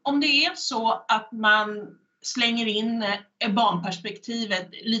om det är så att man slänger in barnperspektivet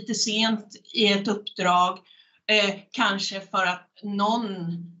lite sent i ett uppdrag, kanske för att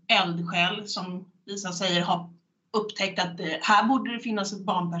någon eldsjäl, som Lisa säger, har upptäckt att här borde det finnas ett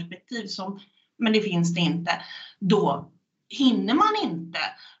barnperspektiv, men det finns det inte. Då hinner man inte.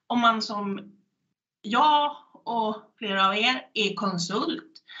 Om man som jag och flera av er är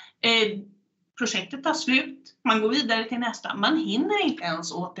konsult, projektet tar slut, man går vidare till nästa. Man hinner inte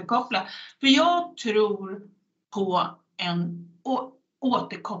ens återkoppla. För jag tror på en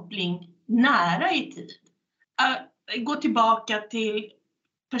återkoppling nära i tid. Gå tillbaka till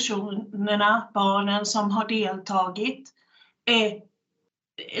personerna, barnen som har deltagit.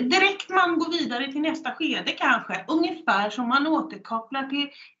 Direkt man går vidare till nästa skede kanske. Ungefär som man återkopplar till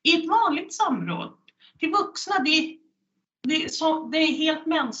i ett vanligt samråd. Till vuxna, det är helt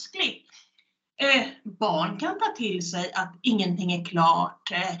mänskligt. Barn kan ta till sig att ingenting är klart.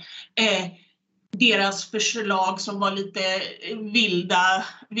 Deras förslag som var lite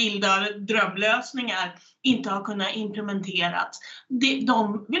vilda drömlösningar inte har kunnat implementeras.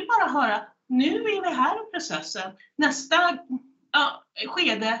 De vill bara höra, nu är vi här i processen. Nästa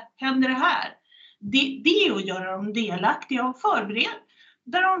skede händer det här. Det är att göra dem delaktiga och förbereda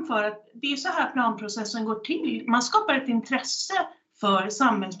dem för att det är så här planprocessen går till. Man skapar ett intresse för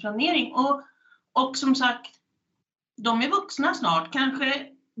samhällsplanering och som sagt, de är vuxna snart, kanske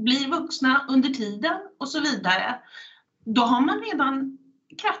blir vuxna under tiden och så vidare. Då har man redan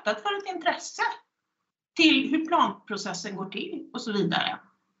krattat för ett intresse till hur planprocessen går till och så vidare.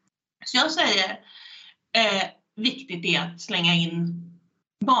 Så jag säger, viktigt är att slänga in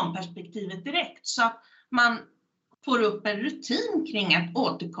barnperspektivet direkt så att man får upp en rutin kring att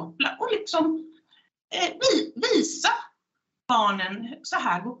återkoppla och liksom visa barnen, så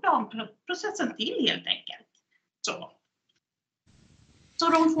här går planprocessen till helt enkelt. Så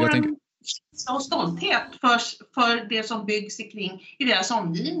de får en stolthet för det som byggs i deras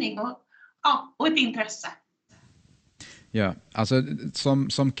omgivning och ett intresse. Ja, alltså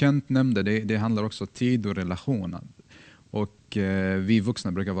som Kent nämnde, det handlar också om tid och relationer. Och vi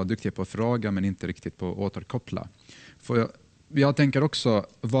vuxna brukar vara duktiga på att fråga men inte riktigt på att återkoppla. För jag tänker också,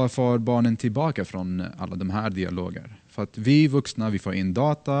 vad får barnen tillbaka från alla de här dialoger? För att vi vuxna, vi får in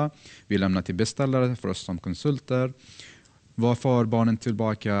data, vi lämnar till beställare för oss som konsulter. Vad får barnen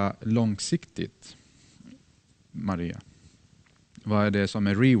tillbaka långsiktigt, Maria? Vad är det som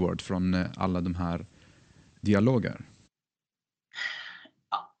är reward från alla de här dialoger?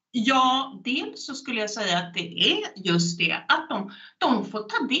 Ja, dels så skulle jag säga att det är just det att de får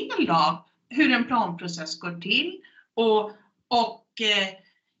ta del av hur en planprocess går till och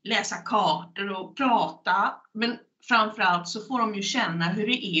läsa kartor och prata. Men framförallt så får de ju känna hur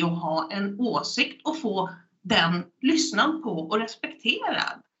det är att ha en åsikt och få den lyssnad på och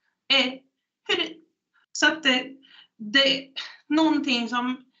respekterad. Så att det är någonting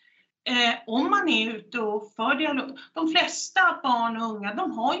som om man är ute och för dialog, de flesta barn och unga,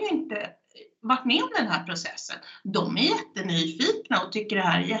 de har ju inte varit med om den här processen. De är jättenyfikna och tycker det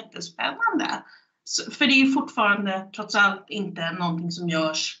här är jättespännande. För det är ju fortfarande trots allt inte någonting som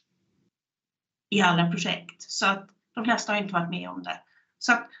görs i alla projekt. Så att de flesta har inte varit med om det.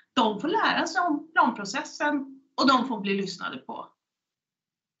 Så att de får lära sig om planprocessen och de får bli lyssnade på.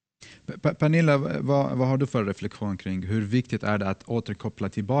 Pernilla, vad har du för reflektion kring hur viktigt är det att återkoppla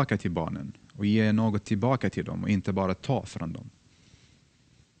tillbaka till barnen och ge något tillbaka till dem och inte bara ta från dem?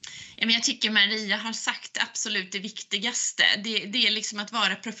 Jag tycker Maria har sagt absolut det viktigaste. Det är liksom att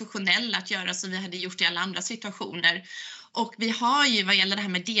vara professionell, att göra som vi hade gjort i alla andra situationer. Och vi har ju, vad gäller det här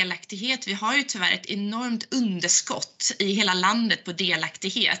med delaktighet, vi har ju tyvärr ett enormt underskott i hela landet på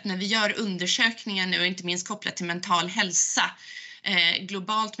delaktighet. När vi gör undersökningar nu, inte minst kopplat till mental hälsa,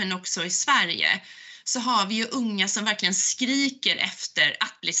 globalt men också i Sverige, så har vi ju unga som verkligen skriker efter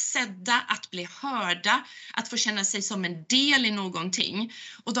att bli sedda, att bli hörda, att få känna sig som en del i någonting.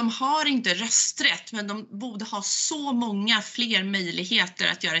 Och de har inte rösträtt, men de borde ha så många fler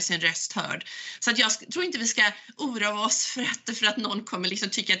möjligheter att göra sin röst hörd. Så att jag tror inte vi ska oroa oss för att någon kommer liksom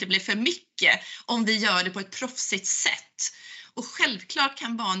tycka att det blir för mycket om vi gör det på ett proffsigt sätt. Och självklart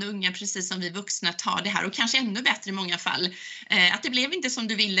kan barn och unga, precis som vi vuxna, ta det här, och kanske ännu bättre i många fall. Att det blev inte som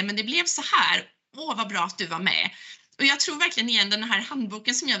du ville, men det blev så här. Åh, vad bra att du var med. Och jag tror verkligen igen, den här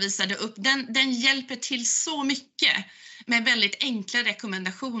handboken som jag visade upp, den hjälper till så mycket med väldigt enkla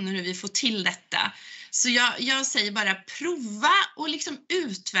rekommendationer hur vi får till detta. Så jag säger bara prova och liksom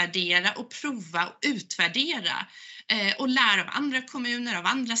utvärdera och prova och utvärdera. Och lära av andra kommuner, av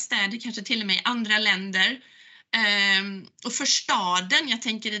andra städer, kanske till och med i andra länder. Och för staden, jag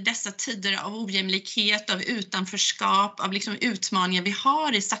tänker i dessa tider av ojämlikhet, av utanförskap, av liksom utmaningar vi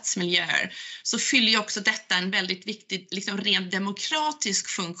har i stadsmiljöer, så fyller ju också detta en väldigt viktig liksom rent demokratisk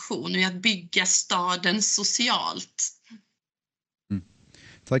funktion i att bygga staden socialt.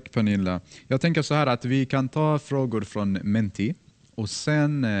 Tack Pernilla. Jag tänker så här att vi kan ta frågor från Menti och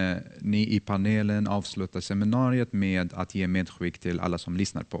sen ni i panelen avslutar seminariet med att ge medskick till alla som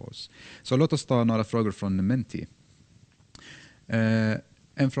lyssnar på oss. Så låt oss ta några frågor från Menti.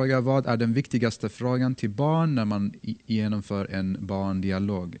 En fråga: vad är den viktigaste frågan till barn när man genomför en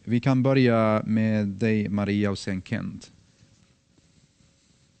barndialog? Vi kan börja med dig Maria och sen Kent.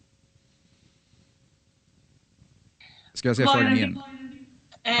 Ska jag säga frågan igen?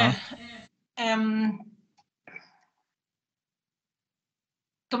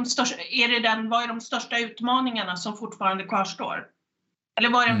 Vad är de största utmaningarna som fortfarande kvarstår? Eller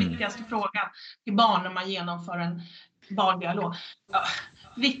vad är den viktigaste frågan till barn när man genomför en barndialog? Ja,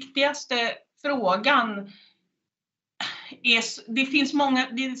 viktigaste frågan det finns många,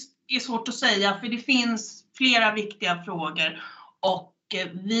 det är svårt att säga för det finns flera viktiga frågor och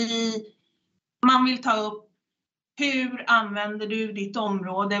man vill ta upp: hur använder du ditt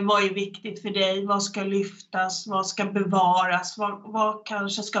område? Vad är viktigt för dig? Vad ska lyftas? Vad ska bevaras? Vad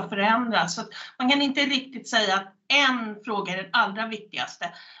kanske ska förändras? Så man kan inte riktigt säga att en fråga är den allra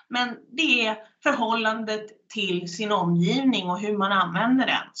viktigaste. Men det är förhållandet till sin omgivning och hur man använder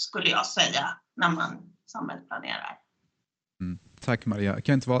den, skulle jag säga, när man samhällsplanerar. Tack Maria.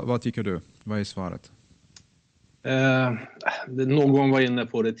 Kent, vad tycker du? Vad är svaret? Någon var inne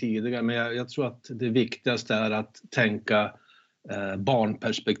på det tidigare, men jag tror att det viktigaste är att tänka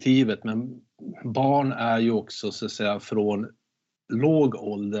barnperspektivet. Men barn är ju också så att säga från låg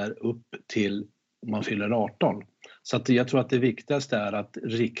ålder upp till man fyller 18. Så att jag tror att det viktigaste är att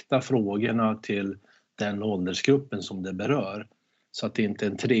rikta frågorna till den åldersgruppen som det berör. Så att inte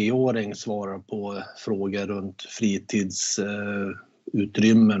en 3-åring svarar på frågor runt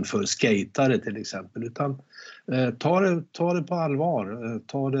fritidsutrymmen för skatare till exempel, utan ta det på allvar,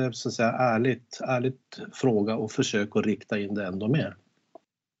 ta det så att säga ärligt fråga och försök att rikta in det ändå mer.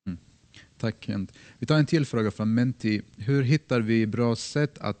 Tack Kent. Vi tar en till fråga från Menti. Hur hittar vi bra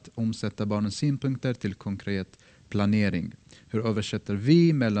sätt att omsätta barnens synpunkter till konkret planering? Hur översätter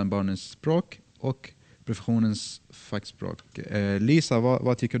vi mellan barnens språk och professionens fackspråk. Lisa,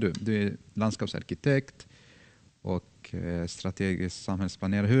 vad tycker du? Du är landskapsarkitekt och strategisk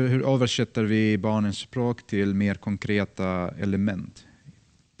samhällsplanerare. Hur översätter vi barnens språk till mer konkreta element?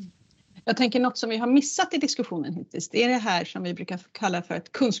 Jag tänker något som vi har missat i diskussionen hittills, det är det här som vi brukar kalla för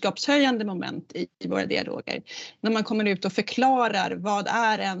ett kunskapshöjande moment i våra dialoger. När man kommer ut och förklarar vad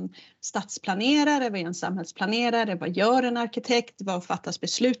är en stadsplanerare, vad är en samhällsplanerare, vad gör en arkitekt, vad fattas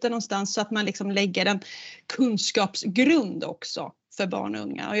besluten någonstans, så att man liksom lägger en kunskapsgrund också för barn och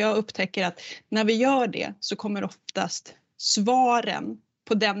unga. Och jag upptäcker att när vi gör det så kommer oftast svaren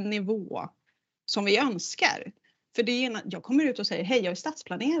på den nivå som vi önskar. För det är, jag kommer ut och säger, hej, jag är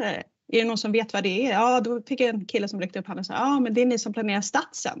stadsplanerare. Är det någon som vet vad det är? Ja, då fick jag en kille som räckte upp handen och sa, ja, men det är ni som planerar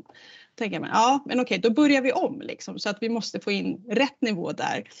stadsen. Tänker jag, ja, men okej, då börjar vi om liksom, så att vi måste få in rätt nivå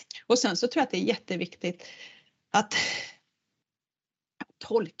där. Och sen så tror jag att det är jätteviktigt att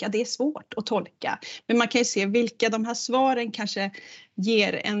tolka, det är svårt att tolka. Men man kan ju se vilka de här svaren kanske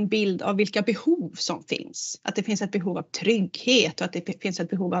ger en bild av vilka behov som finns. Att det finns ett behov av trygghet och att det finns ett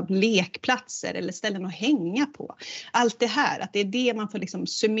behov av lekplatser eller ställen att hänga på. Allt det här, att det är det man får liksom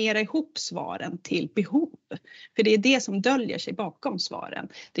summera ihop svaren till behov. För det är det som döljer sig bakom svaren.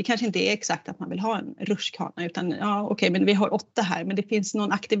 Det kanske inte är exakt att man vill ha en rutschkana, utan ja, okej, men vi har 8 här, men det finns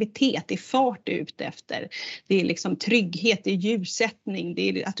någon aktivitet, det är fart ut efter. Det är liksom trygghet, det är ljussättning, det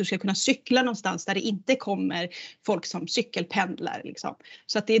är att du ska kunna cykla någonstans där det inte kommer folk som cykelpendlar liksom.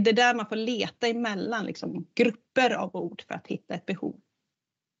 Så att det är det där man får leta emellan liksom, grupper av ord för att hitta ett behov.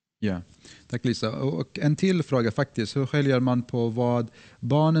 Ja, tack Lisa. Och en till fråga faktiskt. Hur skiljer man på vad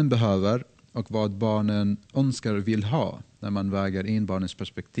barnen behöver och vad barnen önskar och vill ha när man väger in barnens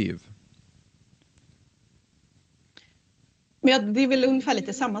perspektiv? Men det är väl ungefär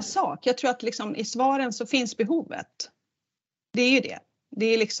lite samma sak. Jag tror att liksom, i svaren så finns behovet. Det är ju det. Det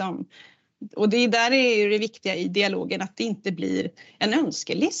är liksom... Och det där är ju det viktiga i dialogen, att det inte blir en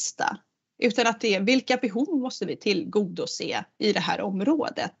önskelista. Utan att det är vilka behov måste vi tillgodose i det här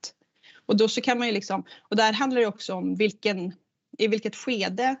området. Och då så kan man ju liksom, och där handlar det också om i vilket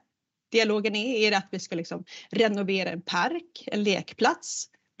skede dialogen är. Är det att vi ska liksom renovera en park, en lekplats?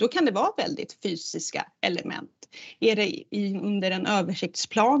 Då kan det vara väldigt fysiska element. Är det under en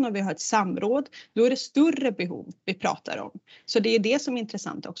översiktsplan och vi har ett samråd, då är det större behov vi pratar om. Så det är det som är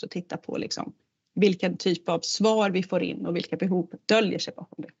intressant också att titta på, liksom, vilken typ av svar vi får in och vilka behov döljer sig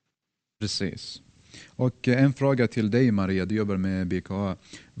bakom det. Precis. Och en fråga till dig Maria, du jobbar med BKA.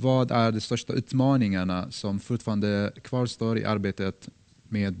 Vad är de största utmaningarna som fortfarande kvarstår i arbetet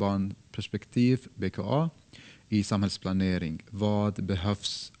med barnperspektiv BKA i samhällsplanering? Vad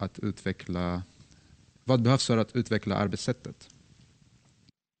behövs för att utveckla arbetssättet?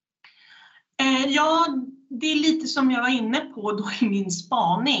 Ja, det är lite som jag var inne på då i min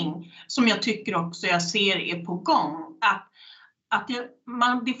spaning, som jag tycker också jag ser är på gång.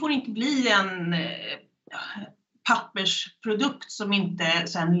 Det får inte bli en pappersprodukt som inte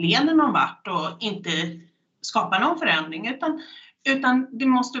sen leder någon vart och inte skapar någon förändring, utan det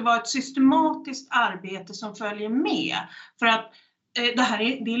måste vara ett systematiskt arbete som följer med. För att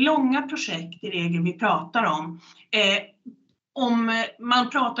det är långa projekt i regel vi pratar om. Man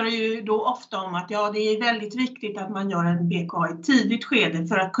pratar ju då ofta om att det är väldigt viktigt att man gör en BKA i ett tidigt skede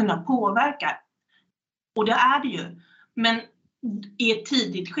för att kunna påverka. Och det är det ju. Men i ett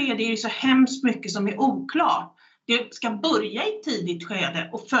tidigt skede är det så hemskt mycket som är oklart. Det ska börja i ett tidigt skede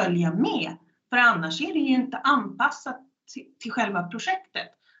och följa med. För annars är det ju inte anpassat till själva projektet.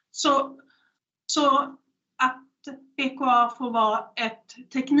 Så att BKA får vara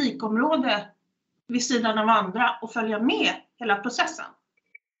ett teknikområde vid sidan av andra och följa med hela processen,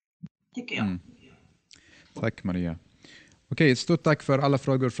 tycker jag. Tack Maria. Okej, stort tack för alla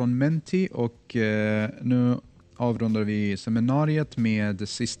frågor från Menti, och nu avrundar vi seminariet med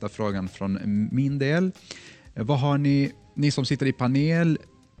sista frågan från min del. Vad har ni som sitter i panel,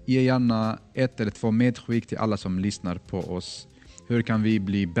 ge gärna 1 eller 2 medskick till alla som lyssnar på oss. Hur kan vi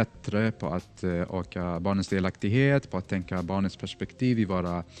bli bättre på att öka barnens delaktighet, på att tänka barnens perspektiv i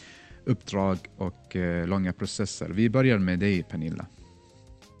våra uppdrag och långa processer? Vi börjar med dig, Pernilla.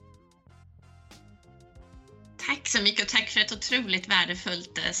 Tack så mycket och tack för ett otroligt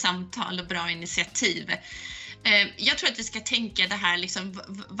värdefullt samtal och bra initiativ. Jag tror att vi ska tänka det här, liksom,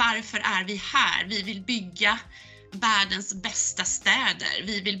 varför är vi här? Vi vill bygga världens bästa städer.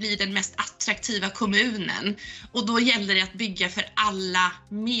 Vi vill bli den mest attraktiva kommunen. Och då gäller det att bygga för alla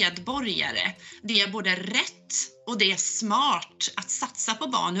medborgare. Det är både rätt och det är smart att satsa på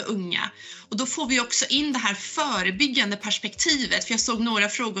barn och unga. Och då får vi också in det här förebyggande perspektivet. För jag såg några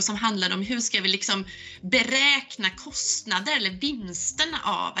frågor som handlade om hur ska vi liksom beräkna kostnader eller vinsterna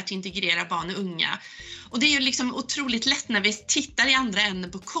av att integrera barn och unga. Och det är ju liksom otroligt lätt när vi tittar i andra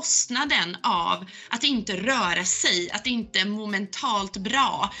änden på kostnaden av att inte röra sig, att inte må mentalt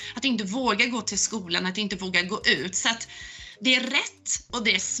bra, att inte våga gå till skolan, att inte våga gå ut. Så att det är rätt och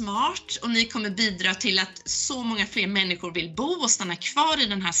det är smart och ni kommer bidra till att så många fler människor vill bo och stanna kvar i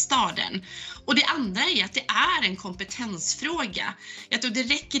den här staden. Och det andra är att det är en kompetensfråga. Jag tror det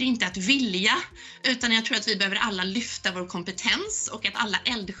räcker inte att vilja, utan jag tror att vi behöver alla lyfta vår kompetens och att alla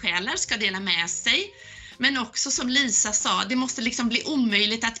eldsjälar ska dela med sig. Men också som Lisa sa, det måste liksom bli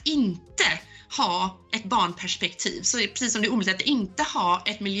omöjligt att inte ha ett barnperspektiv. Så det är precis som det är omöjligt att inte ha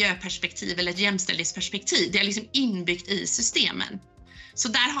ett miljöperspektiv eller ett jämställdhetsperspektiv. Det är liksom inbyggt i systemen. Så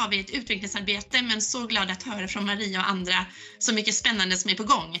där har vi ett utvecklingsarbete, men så glad att höra från Maria och andra så mycket spännande som är på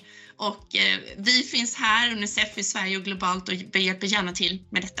gång. Och vi finns här, UNICEF i Sverige och globalt, och hjälper gärna till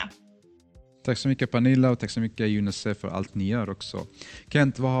med detta. Tack så mycket Pernilla och tack så mycket UNICEF för allt ni gör också.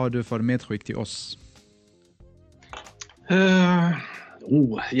 Kent, vad har du för medskick till oss?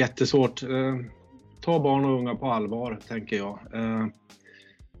 Jättesvårt. Ta barn och unga på allvar, tänker jag.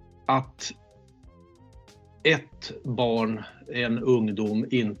 Att ett barn, en ungdom,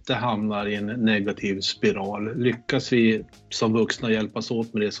 inte hamnar i en negativ spiral. Lyckas vi som vuxna hjälpas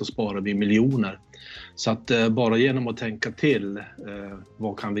åt med det så sparar vi miljoner. Så att bara genom att tänka till,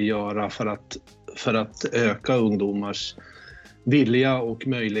 vad kan vi göra för att öka ungdomars vilja och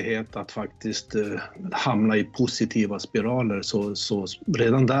möjlighet att faktiskt hamna i positiva spiraler, så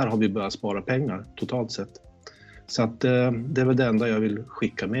redan där har vi börjat spara pengar totalt sett. Så att det är väl det enda jag vill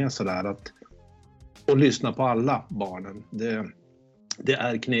skicka med sådär, att och lyssna på alla barnen. Det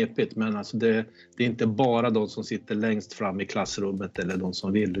är knepigt, men alltså det är inte bara de som sitter längst fram i klassrummet eller de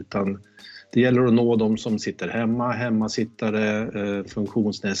som vill, utan det gäller att nå de som sitter hemmasittare,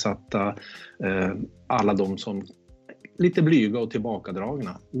 funktionsnedsatta, alla de som lite blyga och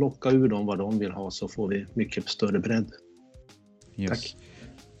tillbakadragna. Locka ur dem vad de vill ha, så får vi mycket större bredd. Yes. Tack.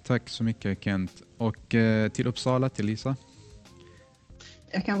 Tack så mycket Kent. Och till Uppsala, till Lisa.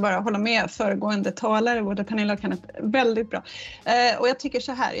 Jag kan bara hålla med föregående talare, både Pernilla och Kenneth, väldigt bra. Och jag tycker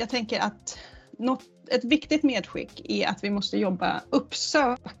så här, jag tänker att ett viktigt medskick är att vi måste jobba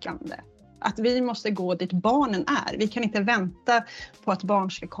uppsökande. Att vi måste gå dit barnen är. Vi kan inte vänta på att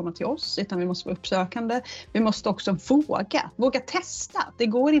barn ska komma till oss, utan vi måste vara uppsökande. Vi måste också våga testa. Det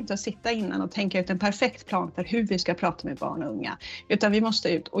går inte att sitta innan och tänka ut en perfekt plan för hur vi ska prata med barn och unga. Utan vi måste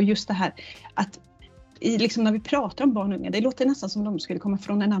ut, och just det här att liksom när vi pratar om barn och unga, det låter nästan som de skulle komma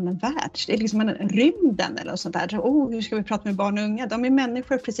från en annan värld. Det är liksom en rymden eller sånt där. Hur ska vi prata med barn och unga? De är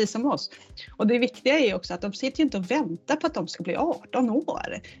människor precis som oss. Och det viktiga är också att de sitter ju inte och väntar på att de ska bli 18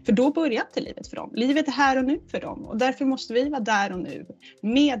 år. För då börjar inte livet för dem. Livet är här och nu för dem. Och därför måste vi vara där och nu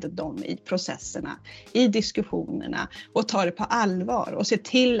med dem i processerna, i diskussionerna, och ta det på allvar. Och se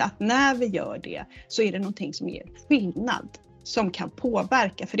till att när vi gör det så är det någonting som ger skillnad, som kan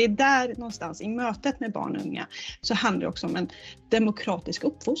påverka. För det är där någonstans i mötet med barn och unga så handlar det också om en demokratisk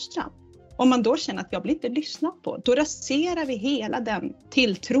uppfostran. Om man då känner att jag blir inte lyssnad på, då raserar vi hela den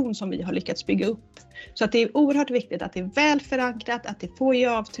tilltron som vi har lyckats bygga upp. Så att det är oerhört viktigt att det är väl förankrat, att det får ge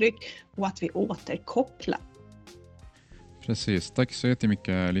avtryck och att vi återkopplar. Precis, tack så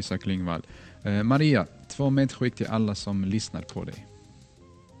jättemycket Lisa Klingvall. Maria, 2 medskick till alla som lyssnar på dig.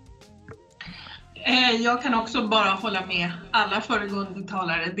 Jag kan också bara hålla med alla föregående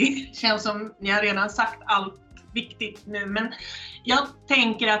talare. Det känns som ni har redan sagt allt viktigt nu. Men jag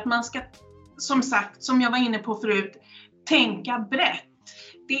tänker att man ska, som sagt, som jag var inne på förut, tänka brett.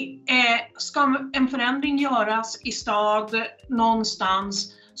 Ska en förändring göras i stad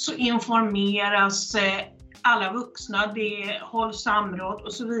någonstans, så informeras alla vuxna, det hålls samråd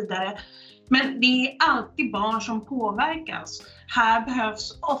och så vidare. Men det är alltid barn som påverkas. Här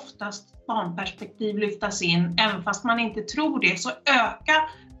behövs oftast barnperspektiv lyftas in, även fast man inte tror det, så öka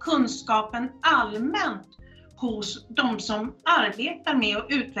kunskapen allmänt hos de som arbetar med att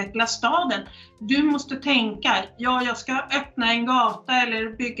utveckla staden. Du måste tänka, jag ska öppna en gata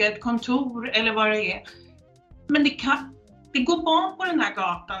eller bygga ett kontor eller vad det är. Men det går barn på den här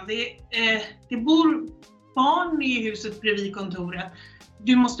gatan, det bor barn i huset bredvid kontoret.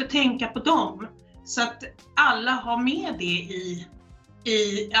 Du måste tänka på dem, så att alla har med det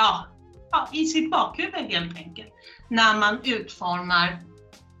i sitt bakhuvud helt enkelt, när man utformar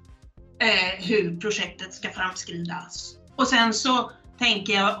hur projektet ska framskridas. Och sen så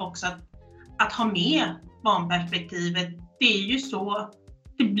tänker jag också att ha med barnperspektivet, det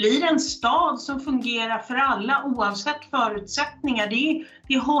det blir en stad som fungerar för alla oavsett förutsättningar. Det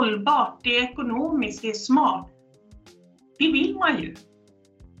är hållbart, det är ekonomiskt, det är smart. Det vill man ju.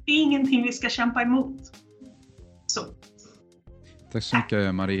 Det är ingenting vi ska kämpa emot. Så. Tack så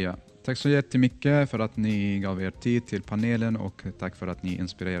mycket Maria. Tack så jättemycket för att ni gav er tid till panelen och tack för att ni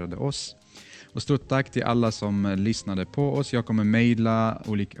inspirerade oss. Och stort tack till alla som lyssnade på oss. Jag kommer mejla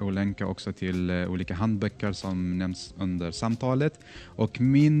och länka också till olika handböcker som nämns under samtalet. Och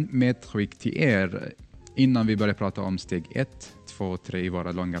min medskick till er innan vi börjar prata om steg 1, 2, 3 i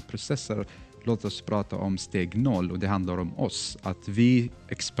våra långa processer. Låt oss prata om steg 0 och det handlar om oss. Att vi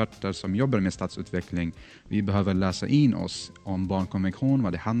experter som jobbar med stadsutveckling, vi behöver läsa in oss om barnkonvention,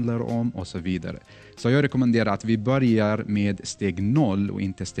 vad det handlar om och så vidare. Så jag rekommenderar att vi börjar med steg 0 och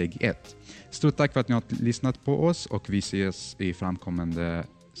inte steg 1. Stort tack för att ni har lyssnat på oss och vi ses i framkommande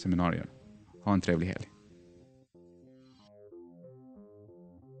seminarier. Ha en trevlig helg.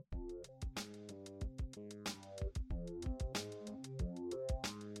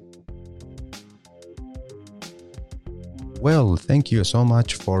 Well, thank you so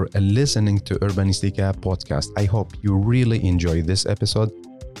much for listening to Urbanistica podcast. I hope you really enjoyed this episode.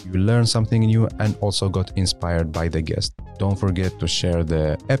 You learned something new and also got inspired by the guest. Don't forget to share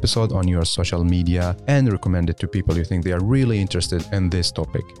the episode on your social media and recommend it to people you think they are really interested in this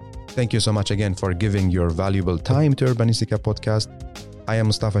topic. Thank you so much again for giving your valuable time to Urbanistica podcast. I am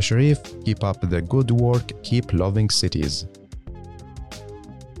Mustafa Sharif. Keep up the good work. Keep loving cities.